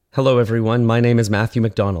Hello everyone, my name is Matthew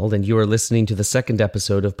McDonald and you are listening to the second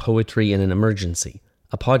episode of Poetry in an Emergency,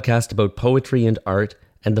 a podcast about poetry and art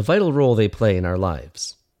and the vital role they play in our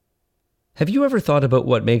lives. Have you ever thought about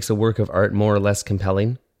what makes a work of art more or less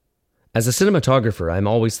compelling? As a cinematographer, I'm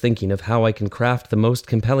always thinking of how I can craft the most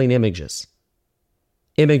compelling images.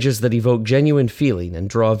 Images that evoke genuine feeling and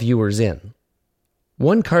draw viewers in.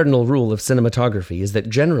 One cardinal rule of cinematography is that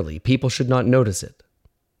generally people should not notice it.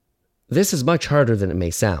 This is much harder than it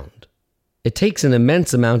may sound. It takes an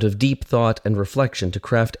immense amount of deep thought and reflection to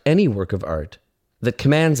craft any work of art that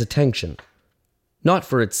commands attention, not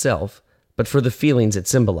for itself, but for the feelings it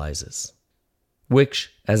symbolizes.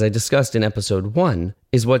 Which, as I discussed in episode 1,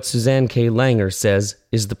 is what Susanne K. Langer says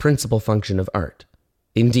is the principal function of art.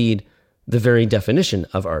 Indeed, the very definition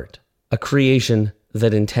of art, a creation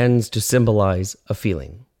that intends to symbolize a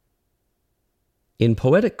feeling. In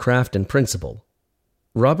Poetic Craft and Principle,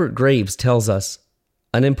 Robert Graves tells us,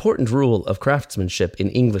 an important rule of craftsmanship in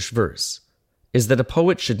English verse is that a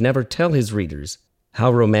poet should never tell his readers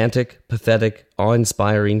how romantic, pathetic,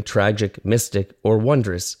 awe-inspiring, tragic, mystic, or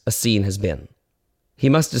wondrous a scene has been. He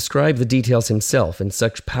must describe the details himself in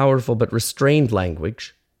such powerful but restrained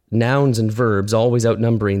language, nouns and verbs always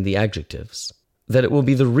outnumbering the adjectives, that it will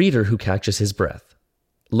be the reader who catches his breath,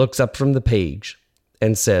 looks up from the page,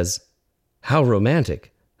 and says, "How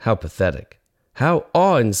romantic, how pathetic. How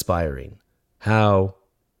awe-inspiring, how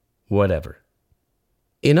whatever."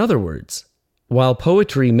 In other words, while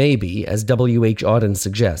poetry may be, as W.H. Auden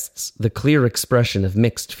suggests, the clear expression of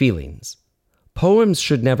mixed feelings, poems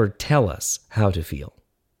should never tell us how to feel.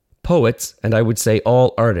 Poets, and I would say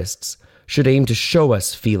all artists, should aim to show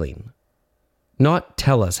us feeling, not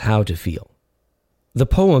tell us how to feel. The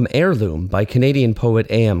poem Heirloom by Canadian poet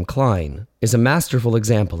A.M. Klein is a masterful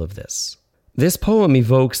example of this. This poem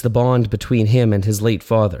evokes the bond between him and his late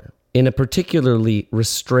father in a particularly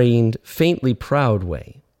restrained, faintly proud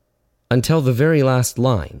way, until the very last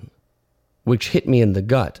line, which hit me in the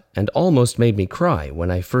gut and almost made me cry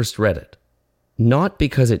when I first read it, not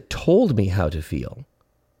because it told me how to feel,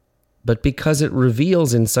 but because it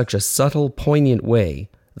reveals in such a subtle, poignant way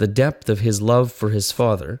the depth of his love for his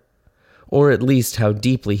father, or at least how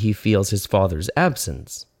deeply he feels his father's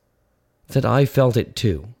absence, that I felt it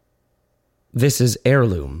too. This is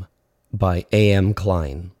Heirloom by A.M.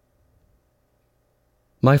 Klein.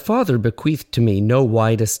 My father bequeathed to me no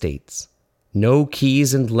wide estates. No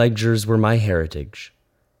keys and ledgers were my heritage.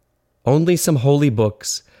 Only some holy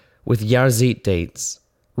books with Yarzit dates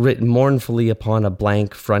written mournfully upon a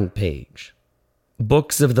blank front page.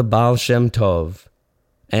 Books of the Baal Shem Tov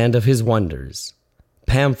and of his wonders.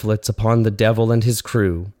 Pamphlets upon the devil and his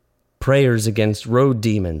crew. Prayers against road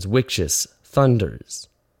demons, witches, thunders.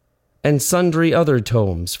 And sundry other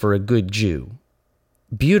tomes for a good Jew.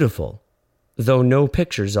 Beautiful, though no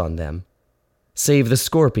pictures on them, save the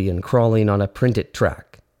scorpion crawling on a printed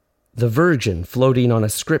track, the Virgin floating on a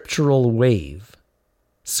scriptural wave,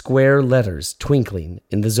 square letters twinkling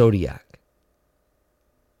in the zodiac.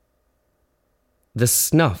 The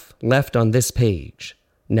snuff left on this page,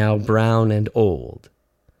 now brown and old.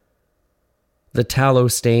 The tallow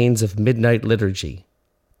stains of midnight liturgy.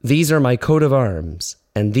 These are my coat of arms,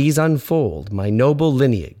 and these unfold my noble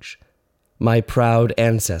lineage, my proud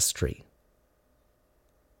ancestry.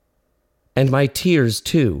 And my tears,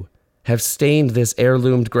 too, have stained this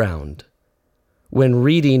heirloomed ground. When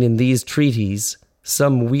reading in these treaties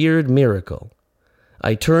some weird miracle,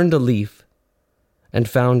 I turned a leaf and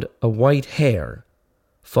found a white hair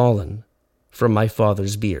fallen from my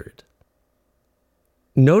father's beard.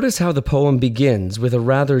 Notice how the poem begins with a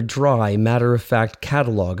rather dry, matter-of-fact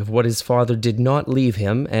catalogue of what his father did not leave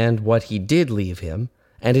him and what he did leave him,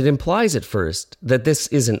 and it implies at first that this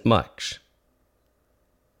isn't much.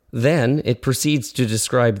 Then it proceeds to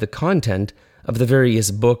describe the content of the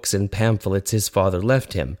various books and pamphlets his father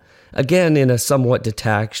left him, again in a somewhat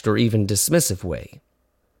detached or even dismissive way.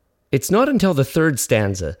 It's not until the third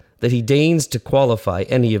stanza that he deigns to qualify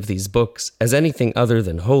any of these books as anything other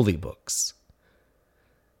than holy books.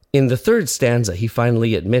 In the third stanza, he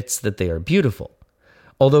finally admits that they are beautiful,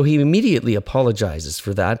 although he immediately apologizes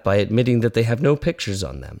for that by admitting that they have no pictures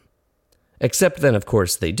on them. Except then, of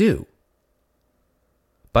course, they do.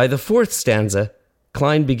 By the fourth stanza,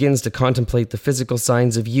 Klein begins to contemplate the physical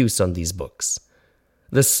signs of use on these books.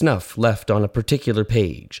 The snuff left on a particular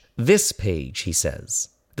page. This page, he says.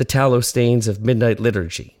 The tallow stains of midnight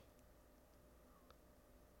liturgy.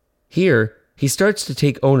 Here, he starts to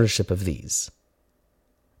take ownership of these.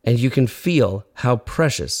 And you can feel how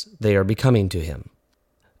precious they are becoming to him.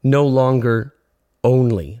 No longer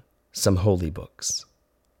only some holy books.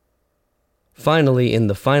 Finally, in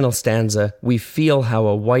the final stanza, we feel how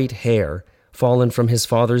a white hair, fallen from his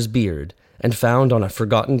father's beard and found on a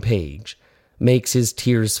forgotten page, makes his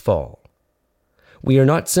tears fall. We are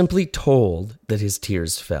not simply told that his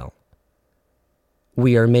tears fell.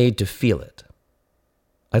 We are made to feel it.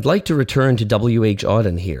 I'd like to return to W.H.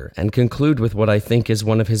 Auden here and conclude with what I think is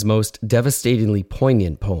one of his most devastatingly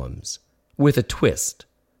poignant poems, with a twist,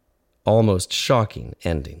 almost shocking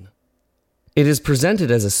ending. It is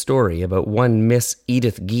presented as a story about one Miss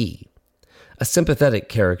Edith Gee, a sympathetic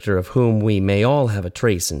character of whom we may all have a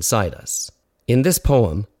trace inside us. In this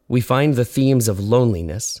poem, we find the themes of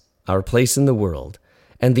loneliness, our place in the world,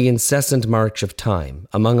 and the incessant march of time,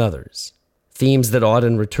 among others, themes that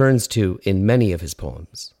Auden returns to in many of his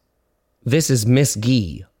poems. This is Miss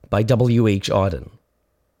Gee by W.H. Auden.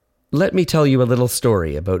 Let me tell you a little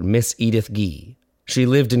story about Miss Edith Gee. She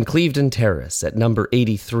lived in Clevedon Terrace at number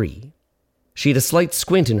 83. She had a slight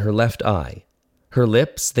squint in her left eye. Her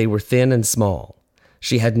lips, they were thin and small.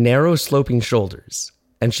 She had narrow sloping shoulders,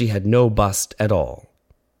 and she had no bust at all.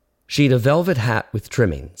 She had a velvet hat with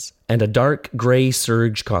trimmings, and a dark grey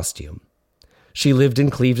serge costume. She lived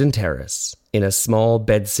in Clevedon Terrace, in a small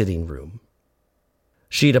bed-sitting room.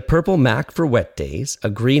 She had a purple Mac for wet days, a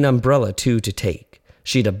green umbrella too to take.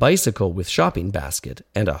 She had a bicycle with shopping basket,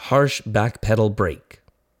 and a harsh back pedal brake.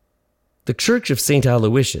 The church of St.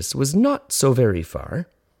 Aloysius was not so very far.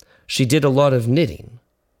 She did a lot of knitting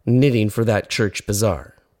for that church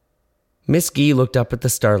bazaar. Miss Gee looked up at the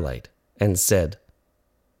starlight and said,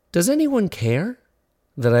 "Does anyone care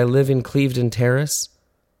that I live in Clevedon Terrace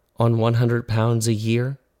on £100 a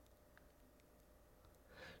year?"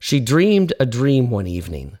 She dreamed a dream one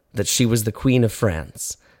evening that she was the Queen of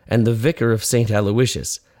France, and the vicar of St.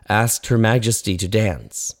 Aloysius asked Her Majesty to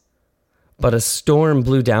dance. But a storm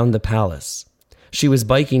blew down the palace. She was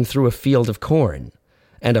biking through a field of corn,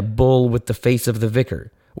 and a bull with the face of the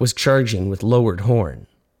vicar was charging with lowered horn.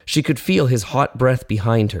 She could feel his hot breath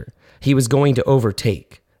behind her. He was going to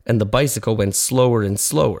overtake, and the bicycle went slower and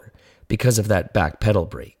slower because of that back pedal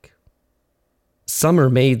brake. Summer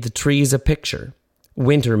made the trees a picture.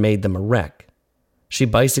 Winter made them a wreck. She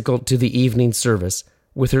bicycled to the evening service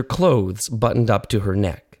with her clothes buttoned up to her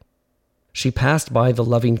neck. She passed by the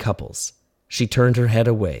loving couples. She turned her head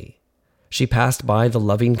away. She passed by the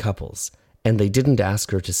loving couples, and they didn't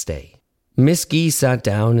ask her to stay. Miss Gee sat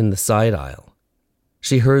down in the side aisle.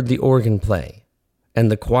 She heard the organ play,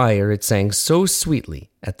 and the choir it sang so sweetly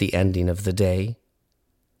at the ending of the day.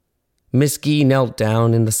 Miss Gee knelt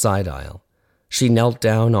down in the side aisle. She knelt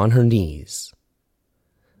down on her knees.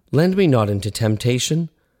 "Lend me not into temptation,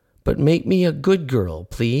 but make me a good girl,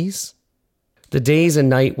 please." The days and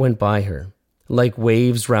night went by her, like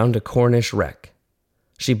waves round a Cornish wreck.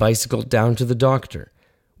 She bicycled down to the doctor,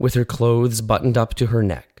 with her clothes buttoned up to her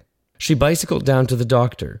neck. She bicycled down to the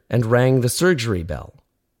doctor and rang the surgery bell.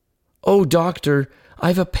 "Oh, doctor,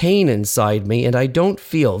 I've a pain inside me and I don't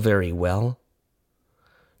feel very well."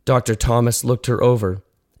 Dr. Thomas looked her over,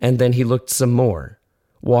 and then he looked some more,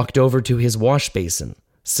 walked over to his wash basin,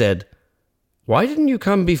 said, "Why didn't you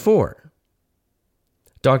come before?"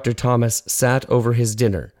 Dr. Thomas sat over his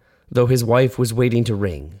dinner, though his wife was waiting to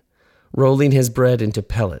ring, rolling his bread into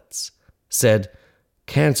pellets, said,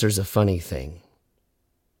 "Cancer's a funny thing.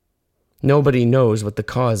 Nobody knows what the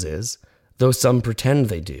cause is, though some pretend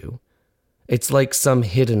they do. It's like some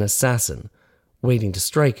hidden assassin waiting to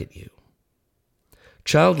strike at you.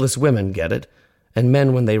 Childless women get it, and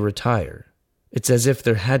men when they retire. It's as if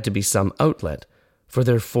there had to be some outlet for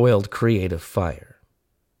their foiled creative fire."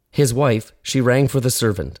 His wife, she rang for the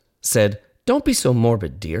servant, said, "Don't be so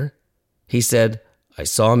morbid, dear." He said, "I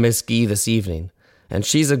saw Miss Gee this evening, and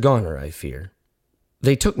she's a goner, I fear."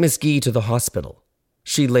 They took Miss Gee to the hospital.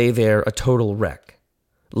 She lay there a total wreck,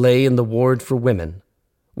 lay in the ward for women,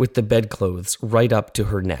 with the bedclothes right up to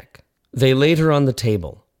her neck. They laid her on the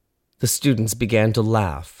table. The students began to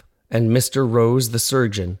laugh, and Mr. Rose, the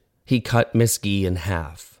surgeon, he cut Miss Gee in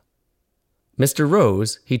half. Mr.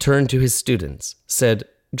 Rose, he turned to his students, said,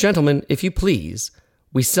 "Gentlemen, if you please,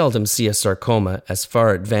 we seldom see a sarcoma as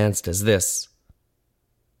far advanced as this."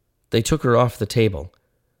 They took her off the table.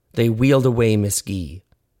 They wheeled away Miss Gee,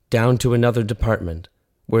 down to another department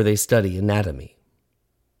where they study anatomy.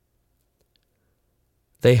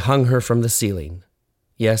 They hung her from the ceiling.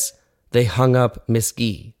 Yes, they hung up Miss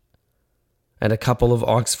Gee, and a couple of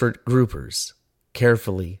Oxford groupers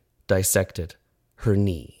carefully dissected her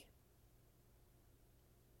knee.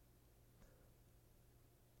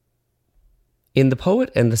 In The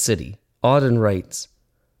Poet and the City, Auden writes,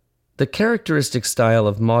 "The characteristic style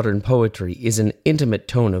of modern poetry is an intimate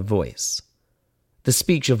tone of voice. The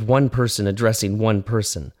speech of one person addressing one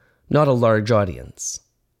person, not a large audience.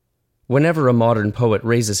 Whenever a modern poet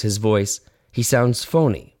raises his voice, he sounds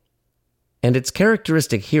phony. And its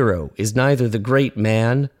characteristic hero is neither the great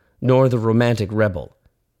man nor the romantic rebel,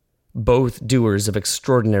 both doers of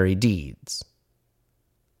extraordinary deeds.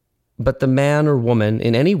 But the man or woman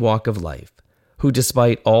in any walk of life, who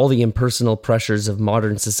despite all the impersonal pressures of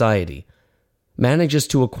modern society, manages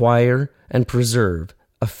to acquire and preserve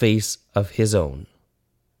a face of his own.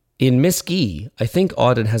 In Miss Guy, I think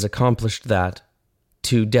Auden has accomplished that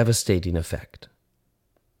to devastating effect.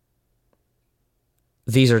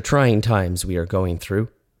 These are trying times we are going through.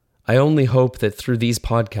 I only hope that through these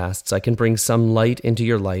podcasts I can bring some light into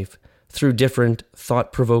your life through different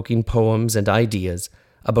thought-provoking poems and ideas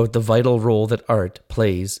about the vital role that art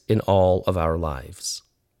plays in all of our lives.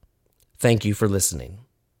 Thank you for listening.